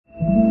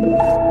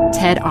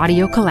TED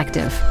Audio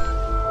Collective.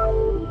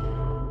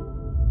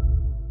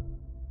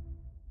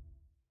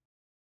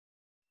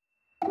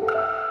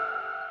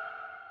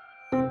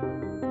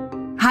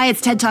 Hi, it's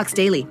TED Talks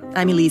Daily.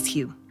 I'm Elise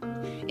Hu.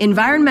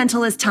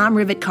 Environmentalist Tom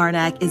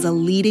Rivett-Carnac is a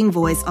leading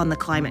voice on the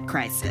climate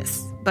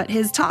crisis. But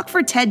his talk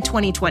for TED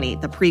 2020,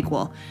 the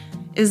prequel,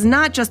 is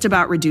not just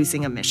about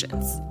reducing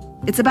emissions.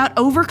 It's about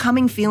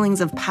overcoming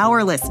feelings of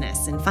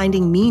powerlessness and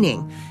finding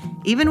meaning,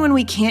 even when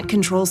we can't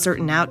control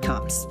certain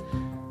outcomes.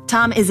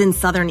 Tom is in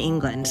southern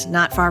England,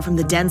 not far from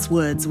the dense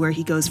woods where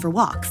he goes for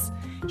walks.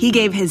 He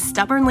gave his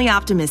stubbornly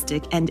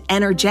optimistic and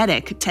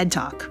energetic TED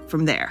Talk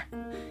from there.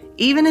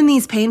 Even in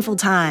these painful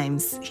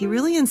times, he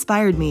really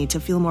inspired me to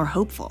feel more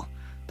hopeful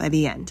by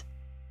the end.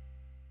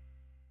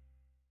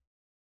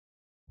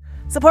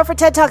 Support for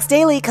TED Talks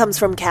Daily comes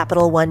from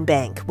Capital One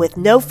Bank. With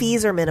no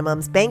fees or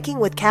minimums, banking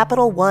with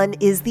Capital One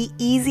is the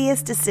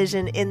easiest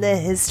decision in the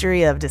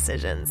history of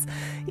decisions.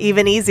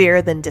 Even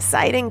easier than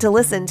deciding to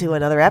listen to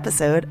another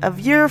episode of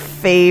your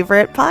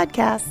favorite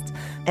podcast.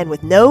 And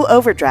with no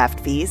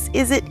overdraft fees,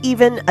 is it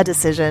even a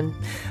decision?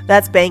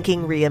 That's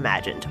banking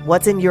reimagined.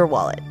 What's in your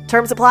wallet?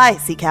 Terms apply.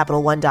 See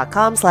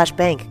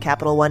CapitalOne.com/bank.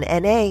 Capital One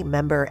N.A.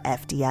 member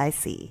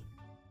FDIC.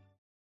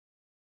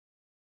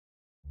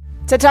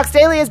 TED Talks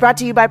Daily is brought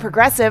to you by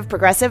Progressive.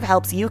 Progressive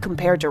helps you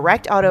compare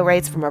direct auto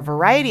rates from a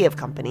variety of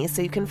companies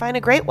so you can find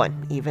a great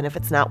one, even if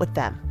it's not with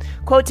them.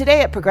 Quote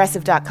today at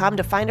Progressive.com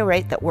to find a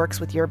rate that works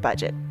with your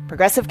budget.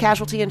 Progressive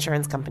Casualty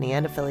Insurance Company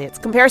and Affiliates.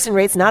 Comparison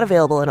rates not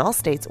available in all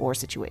states or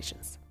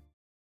situations.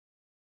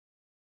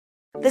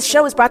 This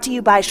show is brought to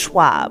you by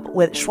Schwab.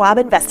 With Schwab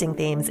investing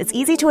themes, it's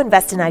easy to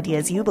invest in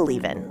ideas you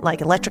believe in,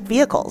 like electric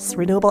vehicles,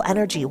 renewable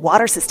energy,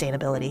 water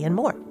sustainability, and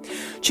more.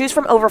 Choose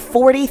from over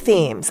 40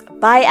 themes.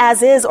 Buy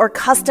as is or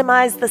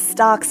customize the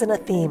stocks in a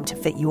theme to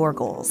fit your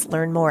goals.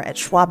 Learn more at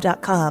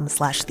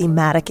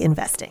schwab.com/thematic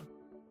investing.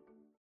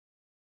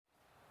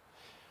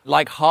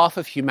 Like half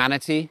of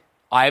humanity,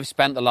 I have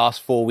spent the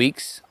last 4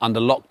 weeks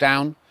under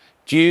lockdown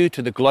due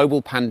to the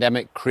global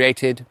pandemic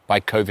created by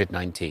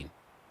COVID-19.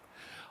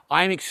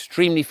 I am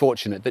extremely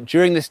fortunate that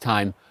during this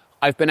time,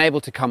 I've been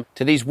able to come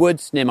to these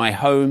woods near my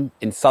home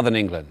in southern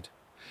England.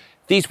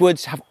 These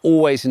woods have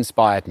always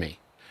inspired me.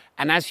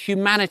 And as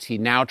humanity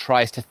now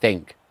tries to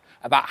think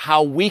about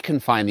how we can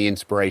find the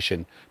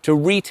inspiration to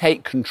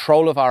retake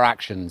control of our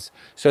actions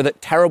so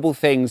that terrible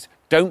things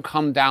don't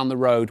come down the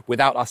road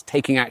without us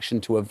taking action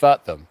to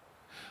avert them,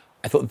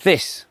 I thought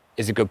this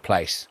is a good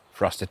place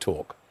for us to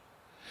talk.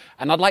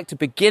 And I'd like to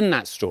begin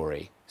that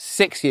story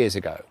 6 years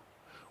ago,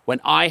 when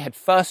I had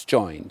first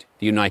joined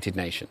the United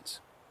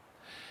Nations.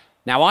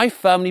 Now, I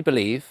firmly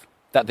believe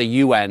that the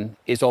UN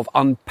is of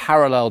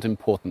unparalleled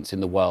importance in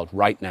the world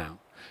right now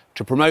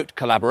to promote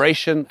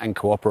collaboration and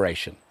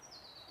cooperation.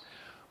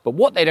 But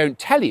what they don't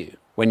tell you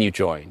when you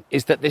join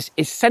is that this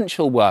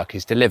essential work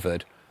is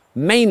delivered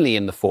mainly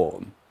in the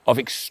form of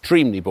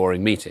extremely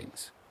boring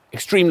meetings,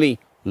 extremely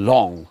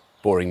long,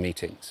 boring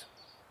meetings.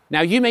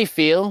 Now, you may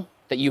feel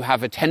that you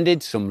have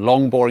attended some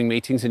long, boring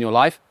meetings in your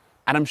life,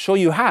 and I'm sure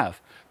you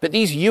have. But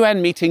these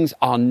UN meetings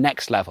are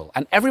next level,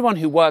 and everyone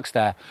who works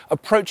there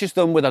approaches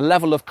them with a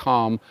level of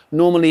calm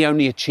normally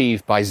only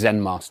achieved by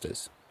Zen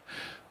masters.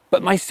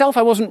 But myself,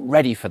 I wasn't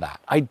ready for that.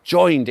 I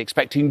joined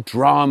expecting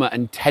drama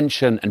and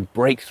tension and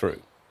breakthrough.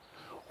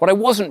 What I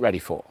wasn't ready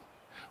for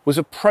was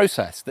a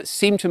process that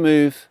seemed to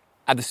move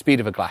at the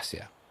speed of a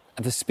glacier,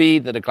 at the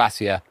speed that a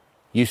glacier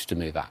used to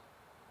move at.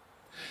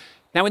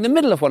 Now, in the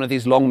middle of one of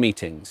these long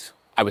meetings,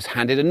 I was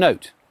handed a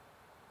note.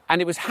 And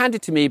it was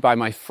handed to me by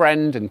my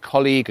friend and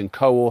colleague and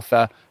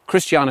co-author,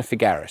 Christiana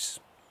Figueres.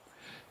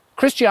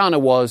 Christiana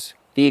was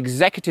the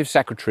executive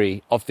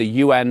secretary of the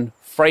UN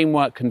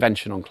Framework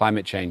Convention on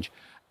Climate Change,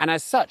 and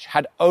as such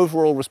had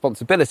overall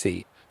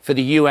responsibility for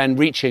the UN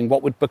reaching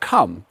what would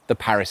become the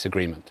Paris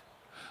Agreement.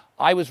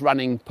 I was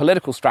running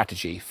political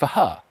strategy for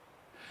her.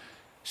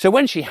 So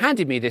when she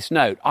handed me this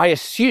note, I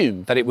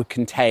assumed that it would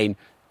contain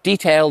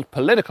detailed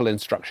political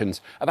instructions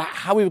about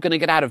how we were going to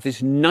get out of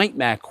this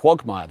nightmare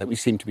quagmire that we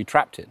seemed to be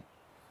trapped in.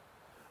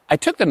 I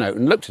took the note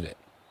and looked at it.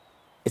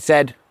 It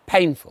said,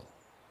 painful,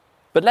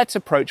 but let's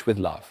approach with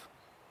love.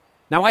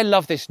 Now, I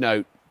love this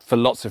note for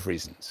lots of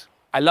reasons.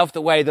 I love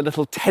the way the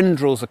little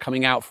tendrils are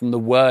coming out from the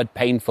word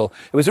painful.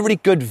 It was a really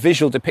good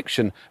visual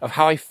depiction of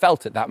how I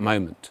felt at that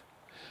moment.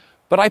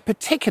 But I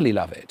particularly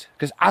love it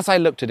because as I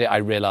looked at it, I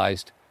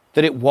realized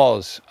that it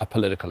was a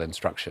political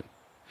instruction.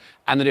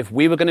 And that if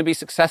we were going to be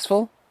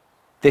successful,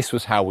 this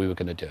was how we were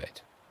going to do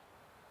it.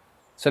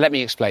 So let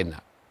me explain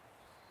that.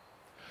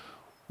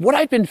 What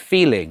I'd been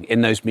feeling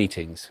in those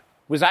meetings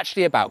was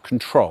actually about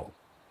control.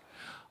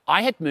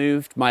 I had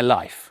moved my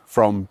life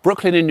from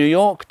Brooklyn in New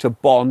York to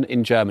Bonn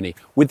in Germany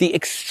with the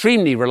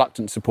extremely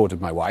reluctant support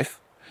of my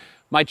wife.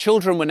 My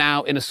children were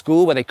now in a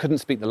school where they couldn't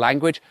speak the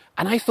language,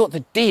 and I thought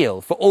the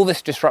deal for all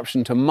this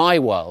disruption to my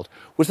world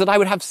was that I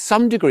would have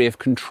some degree of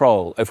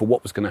control over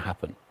what was going to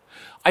happen.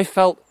 I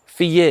felt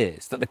for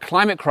years that the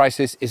climate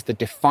crisis is the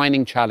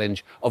defining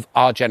challenge of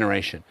our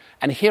generation.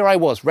 And here I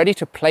was, ready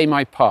to play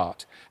my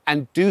part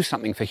and do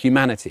something for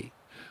humanity.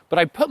 But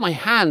I put my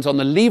hands on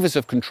the levers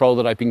of control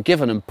that I'd been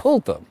given and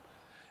pulled them,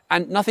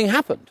 and nothing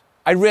happened.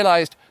 I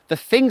realized the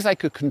things I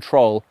could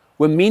control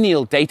were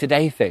menial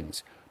day-to-day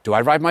things. Do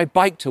I ride my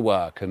bike to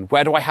work, and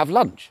where do I have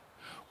lunch?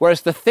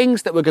 Whereas the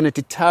things that were going to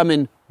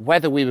determine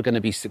whether we were going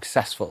to be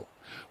successful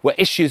were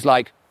issues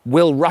like,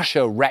 will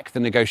Russia wreck the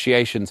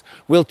negotiations?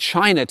 Will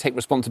China take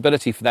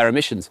responsibility for their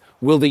emissions?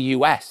 Will the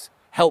US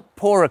help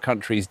poorer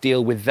countries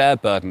deal with their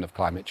burden of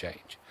climate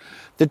change?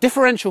 The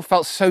differential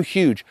felt so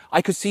huge,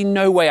 I could see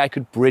no way I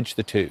could bridge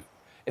the two.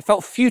 It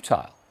felt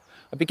futile.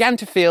 I began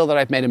to feel that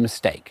I'd made a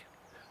mistake.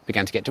 I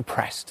began to get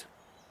depressed.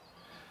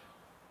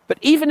 But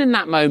even in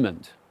that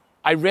moment,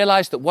 I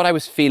realized that what I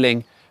was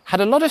feeling had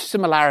a lot of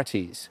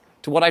similarities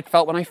to what I'd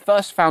felt when I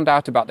first found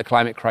out about the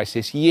climate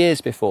crisis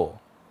years before.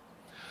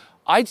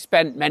 I'd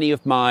spent many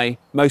of my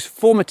most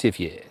formative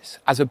years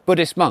as a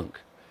Buddhist monk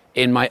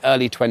in my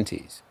early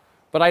 20s,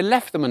 but I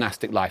left the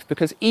monastic life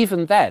because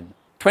even then,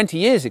 20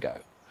 years ago,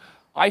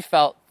 I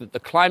felt that the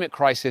climate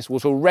crisis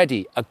was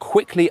already a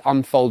quickly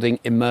unfolding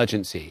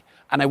emergency,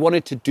 and I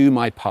wanted to do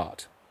my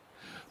part.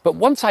 But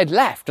once I'd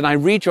left and I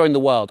rejoined the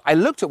world, I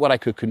looked at what I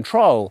could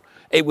control.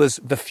 It was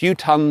the few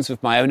tons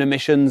of my own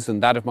emissions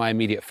and that of my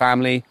immediate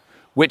family,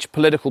 which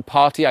political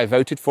party I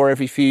voted for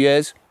every few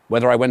years,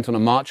 whether I went on a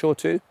march or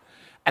two.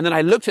 And then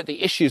I looked at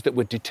the issues that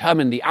would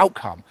determine the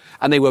outcome,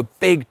 and they were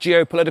big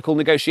geopolitical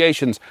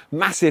negotiations,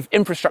 massive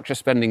infrastructure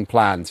spending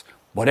plans,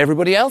 what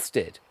everybody else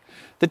did.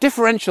 The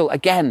differential,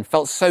 again,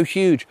 felt so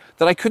huge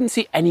that I couldn't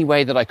see any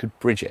way that I could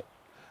bridge it.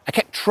 I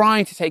kept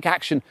trying to take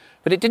action,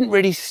 but it didn't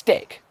really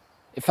stick.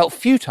 It felt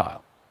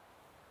futile.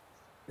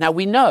 Now,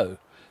 we know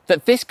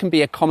that this can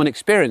be a common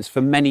experience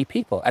for many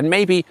people, and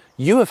maybe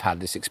you have had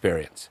this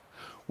experience.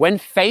 When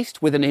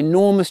faced with an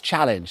enormous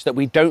challenge that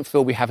we don't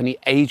feel we have any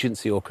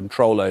agency or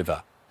control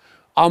over,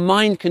 our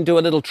mind can do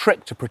a little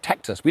trick to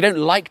protect us. We don't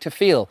like to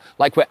feel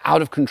like we're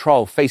out of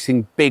control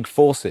facing big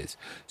forces.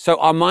 So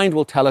our mind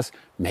will tell us,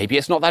 maybe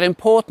it's not that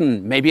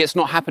important. Maybe it's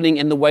not happening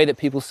in the way that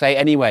people say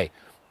anyway.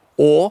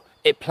 Or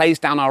it plays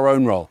down our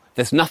own role.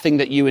 There's nothing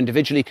that you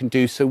individually can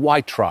do, so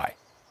why try?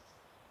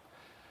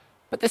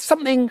 But there's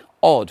something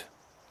odd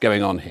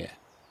going on here.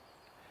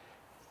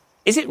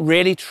 Is it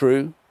really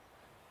true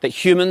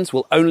that humans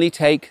will only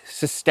take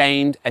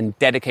sustained and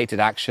dedicated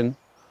action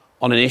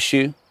on an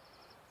issue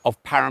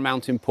of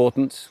paramount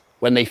importance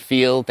when they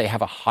feel they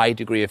have a high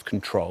degree of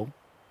control?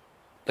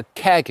 The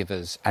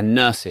caregivers and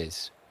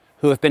nurses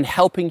who have been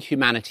helping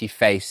humanity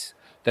face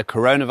the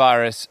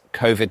coronavirus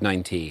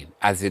COVID-19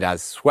 as it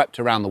has swept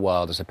around the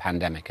world as a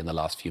pandemic in the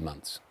last few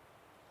months.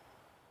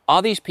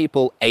 Are these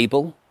people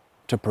able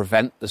to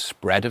prevent the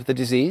spread of the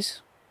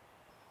disease?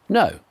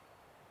 No.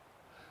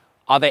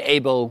 Are they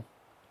able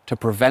to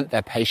prevent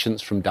their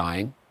patients from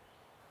dying?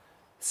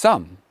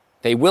 Some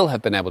they will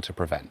have been able to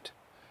prevent,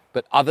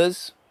 but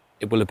others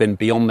it will have been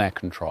beyond their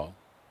control.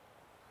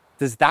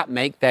 Does that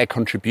make their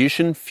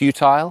contribution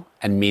futile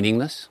and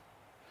meaningless?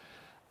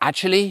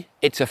 Actually,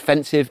 it's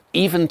offensive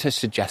even to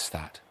suggest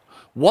that.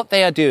 What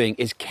they are doing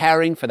is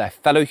caring for their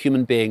fellow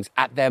human beings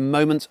at their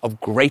moments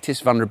of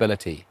greatest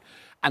vulnerability.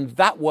 And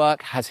that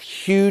work has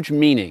huge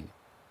meaning.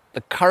 The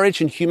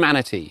courage and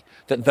humanity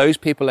that those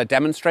people are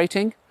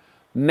demonstrating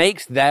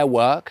makes their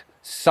work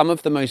some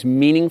of the most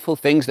meaningful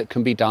things that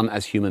can be done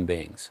as human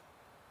beings,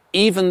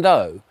 even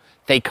though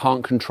they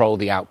can't control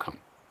the outcome.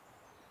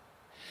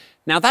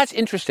 Now that's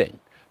interesting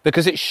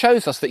because it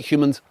shows us that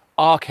humans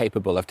are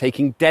capable of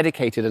taking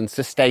dedicated and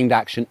sustained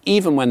action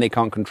even when they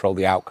can't control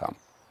the outcome.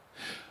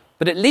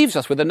 But it leaves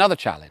us with another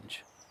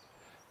challenge.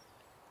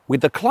 With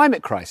the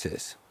climate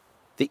crisis,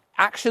 the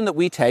action that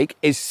we take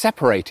is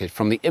separated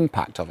from the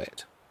impact of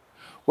it.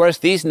 Whereas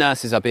these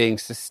nurses are being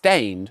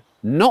sustained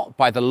not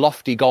by the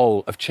lofty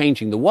goal of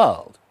changing the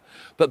world,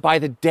 but by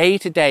the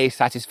day-to-day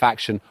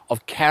satisfaction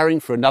of caring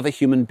for another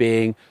human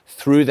being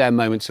through their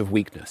moments of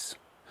weakness.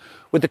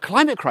 With the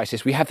climate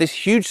crisis, we have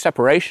this huge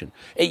separation.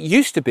 It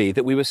used to be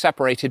that we were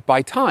separated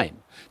by time.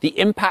 The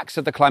impacts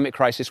of the climate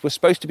crisis were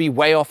supposed to be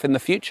way off in the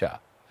future.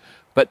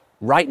 But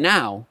right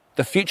now,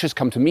 the future's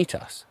come to meet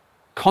us.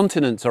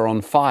 Continents are on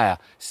fire.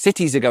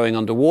 Cities are going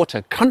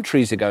underwater.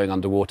 Countries are going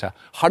underwater.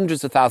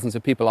 Hundreds of thousands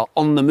of people are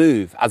on the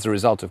move as a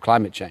result of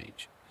climate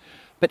change.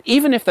 But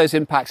even if those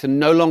impacts are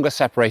no longer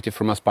separated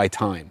from us by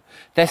time,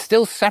 they're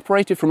still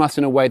separated from us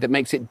in a way that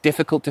makes it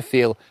difficult to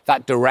feel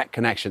that direct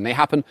connection. They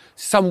happen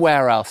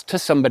somewhere else, to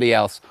somebody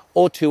else,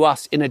 or to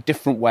us in a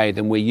different way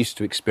than we're used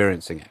to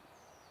experiencing it.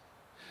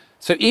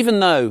 So even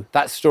though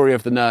that story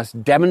of the nurse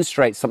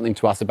demonstrates something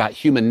to us about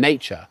human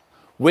nature,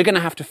 we're going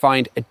to have to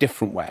find a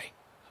different way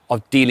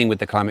of dealing with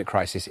the climate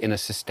crisis in a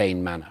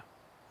sustained manner.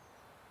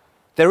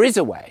 There is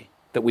a way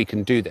that we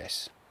can do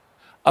this.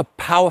 A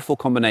powerful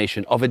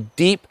combination of a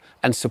deep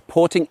and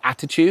supporting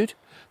attitude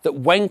that,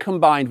 when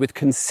combined with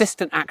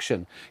consistent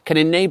action, can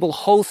enable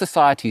whole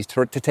societies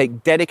to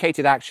take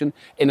dedicated action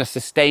in a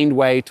sustained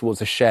way towards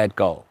a shared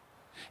goal.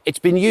 It's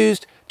been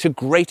used to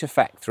great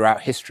effect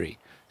throughout history,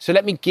 so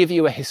let me give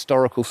you a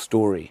historical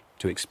story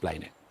to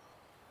explain it.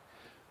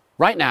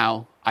 Right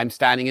now, I'm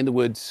standing in the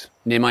woods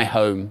near my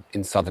home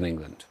in southern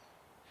England.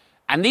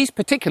 And these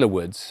particular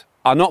woods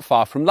are not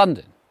far from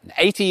London.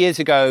 80 years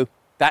ago,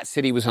 that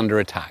city was under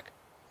attack.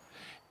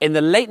 In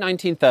the late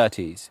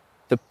 1930s,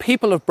 the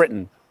people of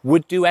Britain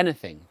would do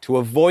anything to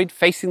avoid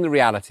facing the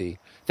reality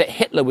that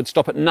Hitler would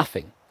stop at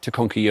nothing to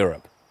conquer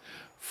Europe.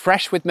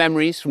 Fresh with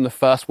memories from the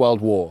First World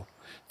War,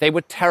 they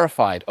were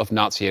terrified of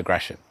Nazi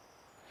aggression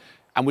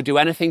and would do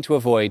anything to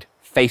avoid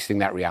facing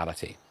that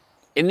reality.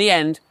 In the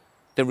end,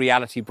 the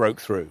reality broke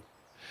through.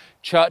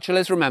 Churchill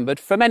is remembered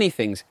for many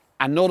things,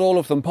 and not all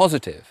of them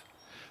positive.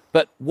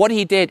 But what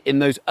he did in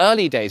those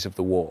early days of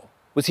the war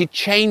was he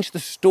changed the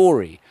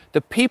story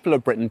the people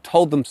of Britain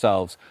told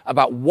themselves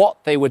about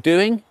what they were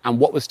doing and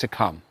what was to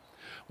come.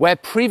 Where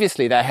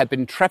previously there had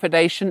been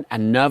trepidation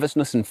and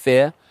nervousness and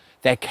fear,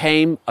 there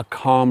came a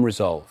calm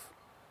resolve.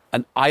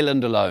 An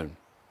island alone,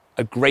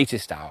 a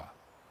greatest hour,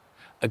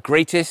 a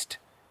greatest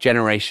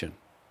generation.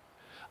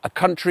 A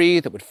country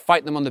that would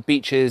fight them on the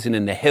beaches and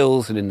in the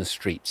hills and in the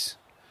streets.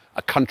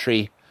 A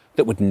country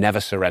that would never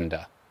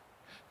surrender.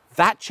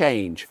 That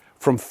change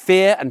from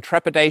fear and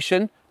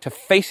trepidation to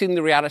facing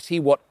the reality,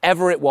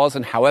 whatever it was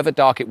and however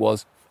dark it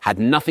was, had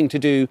nothing to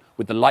do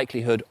with the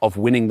likelihood of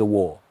winning the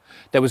war.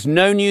 There was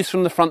no news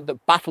from the front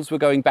that battles were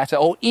going better,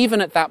 or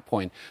even at that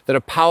point that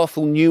a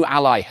powerful new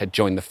ally had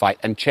joined the fight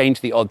and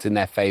changed the odds in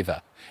their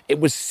favour. It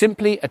was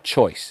simply a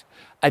choice.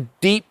 A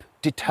deep,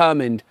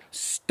 determined,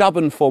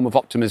 stubborn form of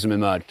optimism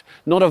emerged,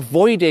 not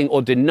avoiding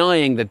or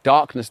denying the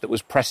darkness that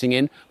was pressing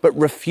in, but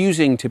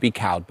refusing to be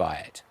cowed by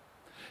it.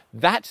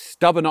 That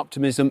stubborn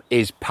optimism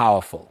is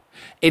powerful.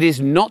 It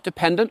is not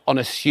dependent on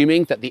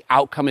assuming that the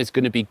outcome is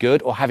going to be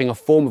good or having a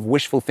form of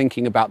wishful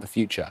thinking about the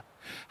future.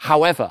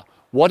 However,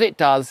 what it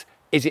does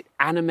is it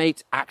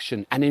animates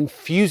action and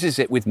infuses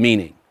it with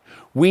meaning.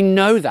 We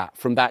know that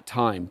from that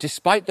time,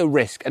 despite the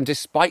risk and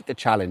despite the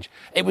challenge,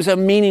 it was a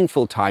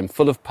meaningful time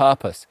full of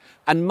purpose.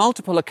 And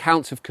multiple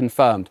accounts have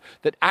confirmed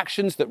that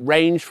actions that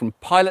ranged from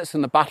pilots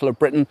in the Battle of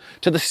Britain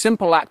to the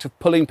simple act of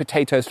pulling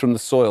potatoes from the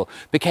soil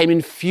became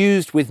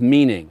infused with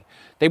meaning.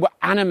 They were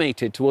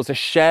animated towards a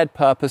shared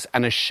purpose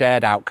and a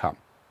shared outcome.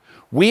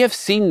 We have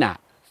seen that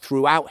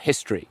throughout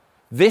history.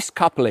 This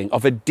coupling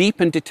of a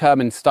deep and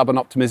determined stubborn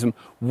optimism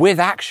with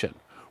action.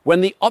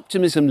 When the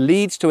optimism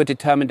leads to a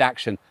determined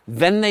action,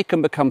 then they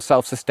can become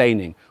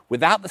self-sustaining.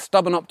 Without the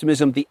stubborn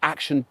optimism, the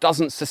action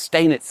doesn't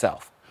sustain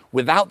itself.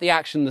 Without the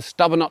action, the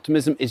stubborn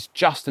optimism is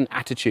just an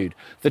attitude.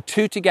 The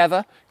two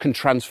together can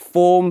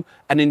transform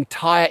an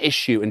entire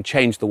issue and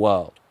change the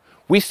world.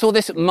 We saw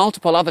this at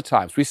multiple other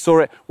times. We saw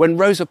it when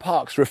Rosa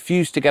Parks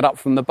refused to get up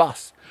from the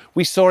bus.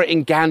 We saw it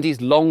in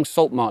Gandhi's long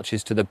salt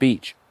marches to the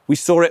beach. We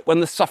saw it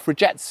when the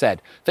suffragettes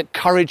said that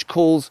courage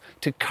calls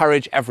to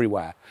courage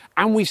everywhere.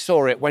 And we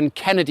saw it when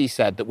Kennedy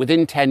said that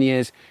within 10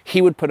 years,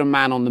 he would put a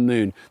man on the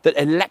moon that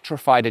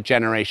electrified a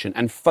generation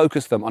and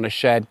focused them on a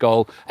shared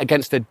goal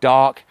against a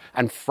dark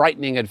and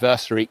frightening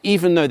adversary,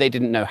 even though they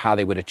didn't know how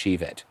they would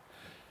achieve it.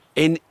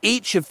 In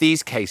each of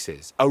these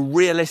cases, a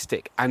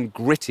realistic and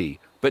gritty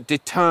but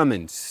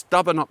determined,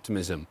 stubborn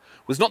optimism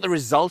was not the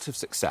result of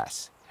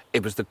success,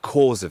 it was the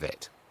cause of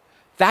it.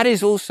 That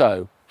is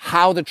also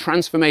how the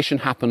transformation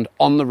happened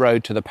on the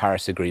road to the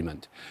Paris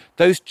Agreement.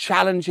 Those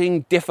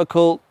challenging,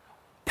 difficult,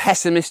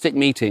 pessimistic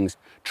meetings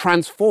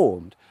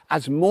transformed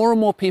as more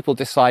and more people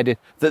decided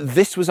that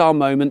this was our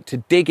moment to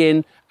dig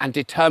in and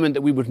determine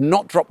that we would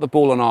not drop the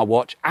ball on our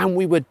watch and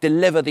we would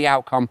deliver the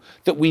outcome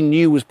that we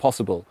knew was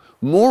possible.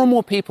 More and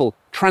more people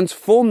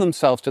transformed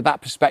themselves to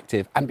that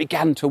perspective and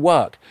began to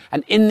work.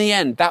 And in the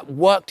end, that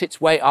worked its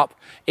way up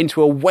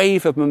into a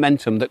wave of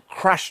momentum that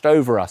crashed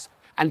over us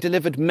and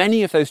delivered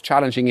many of those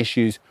challenging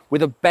issues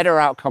with a better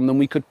outcome than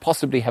we could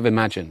possibly have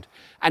imagined.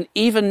 And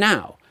even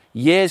now,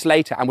 years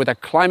later, and with a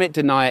climate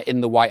denier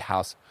in the White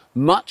House,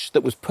 much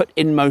that was put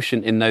in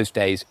motion in those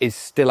days is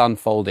still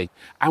unfolding.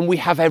 And we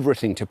have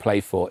everything to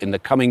play for in the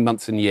coming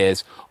months and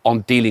years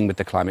on dealing with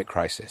the climate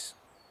crisis.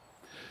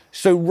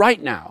 So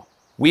right now,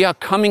 we are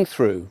coming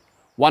through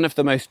one of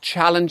the most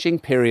challenging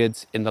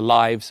periods in the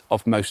lives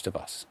of most of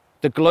us.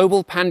 The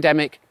global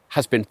pandemic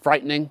has been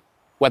frightening,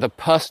 whether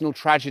personal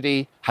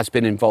tragedy has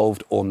been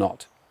involved or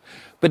not.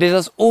 But it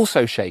has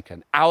also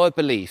shaken our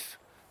belief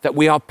that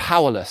we are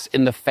powerless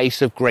in the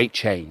face of great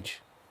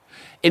change.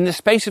 In the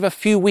space of a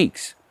few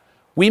weeks,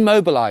 we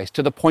mobilized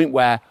to the point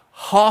where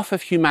half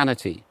of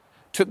humanity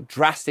took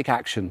drastic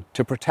action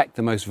to protect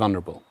the most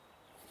vulnerable.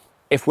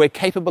 If we're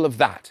capable of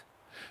that,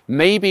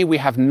 maybe we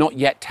have not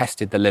yet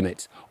tested the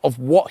limits of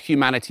what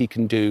humanity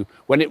can do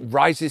when it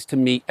rises to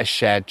meet a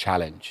shared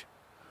challenge.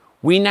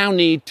 We now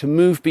need to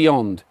move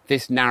beyond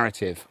this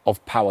narrative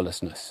of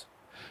powerlessness.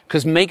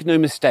 Because make no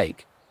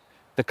mistake,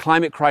 the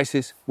climate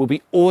crisis will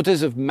be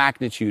orders of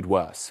magnitude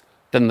worse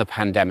than the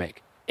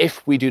pandemic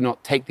if we do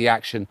not take the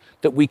action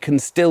that we can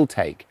still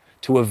take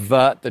to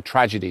avert the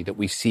tragedy that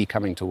we see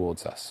coming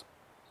towards us.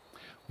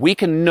 We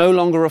can no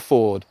longer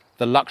afford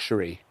the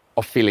luxury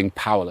of feeling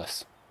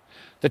powerless.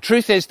 The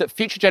truth is that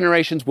future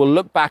generations will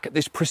look back at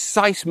this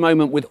precise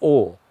moment with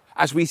awe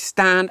as we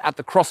stand at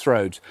the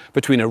crossroads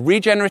between a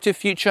regenerative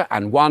future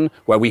and one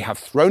where we have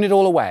thrown it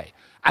all away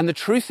And the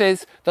truth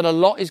is that a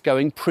lot is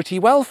going pretty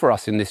well for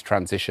us in this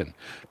transition.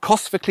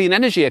 Costs for clean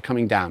energy are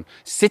coming down.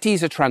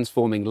 Cities are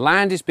transforming.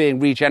 Land is being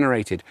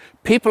regenerated.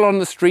 People on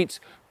the streets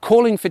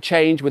calling for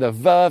change with a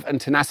verve and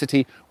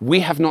tenacity we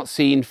have not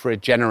seen for a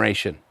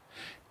generation.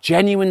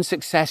 Genuine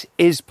success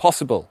is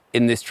possible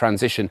in this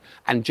transition,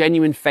 and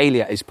genuine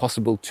failure is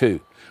possible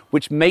too,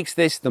 which makes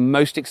this the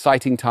most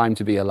exciting time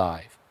to be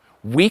alive.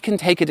 We can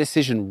take a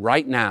decision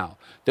right now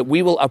that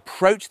we will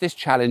approach this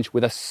challenge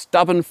with a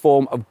stubborn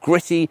form of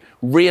gritty,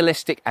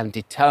 realistic, and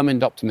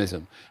determined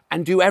optimism,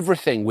 and do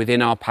everything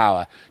within our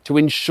power to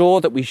ensure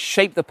that we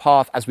shape the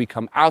path as we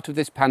come out of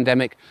this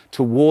pandemic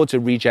towards a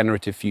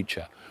regenerative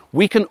future.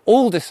 We can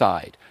all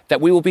decide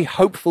that we will be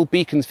hopeful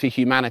beacons for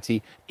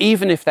humanity,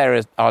 even if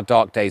there are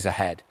dark days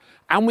ahead.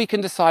 And we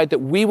can decide that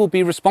we will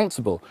be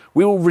responsible.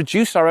 We will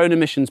reduce our own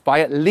emissions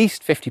by at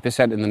least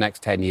 50% in the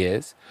next 10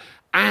 years.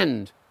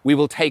 And we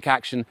will take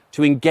action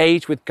to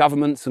engage with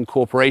governments and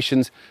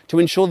corporations to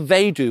ensure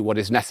they do what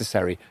is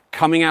necessary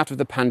coming out of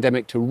the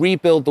pandemic to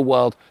rebuild the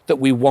world that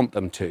we want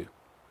them to.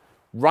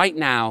 Right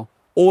now,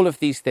 all of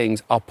these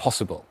things are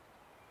possible.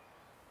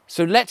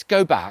 So let's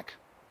go back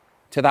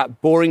to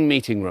that boring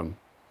meeting room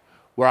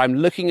where I'm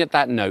looking at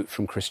that note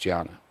from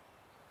Christiana.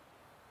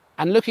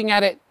 And looking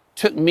at it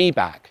took me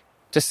back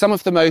to some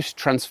of the most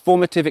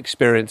transformative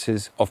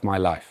experiences of my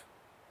life.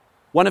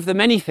 One of the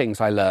many things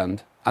I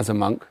learned as a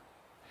monk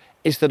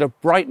is that a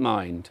bright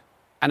mind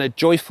and a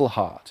joyful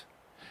heart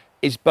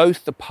is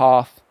both the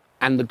path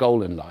and the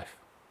goal in life.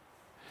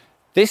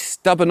 This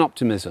stubborn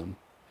optimism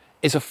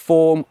is a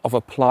form of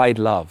applied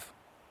love.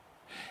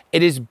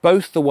 It is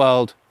both the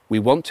world we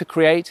want to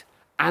create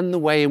and the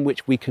way in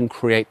which we can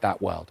create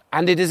that world.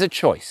 And it is a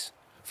choice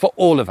for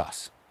all of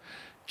us.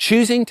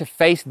 Choosing to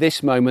face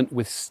this moment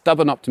with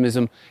stubborn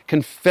optimism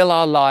can fill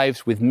our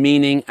lives with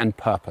meaning and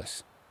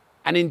purpose.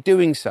 And in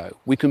doing so,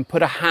 we can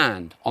put a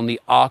hand on the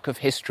arc of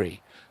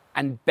history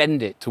and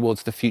bend it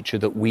towards the future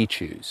that we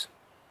choose.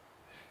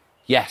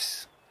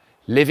 Yes,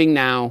 living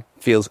now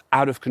feels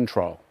out of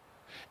control.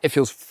 It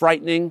feels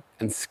frightening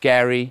and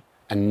scary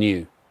and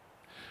new.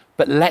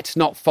 But let's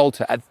not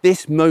falter at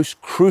this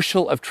most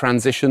crucial of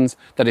transitions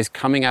that is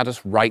coming at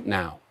us right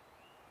now.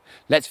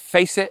 Let's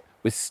face it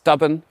with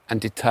stubborn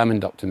and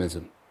determined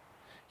optimism.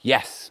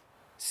 Yes,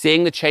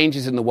 seeing the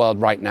changes in the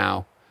world right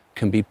now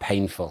can be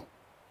painful.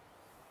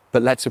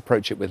 But let's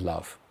approach it with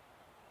love.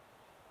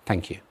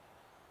 Thank you.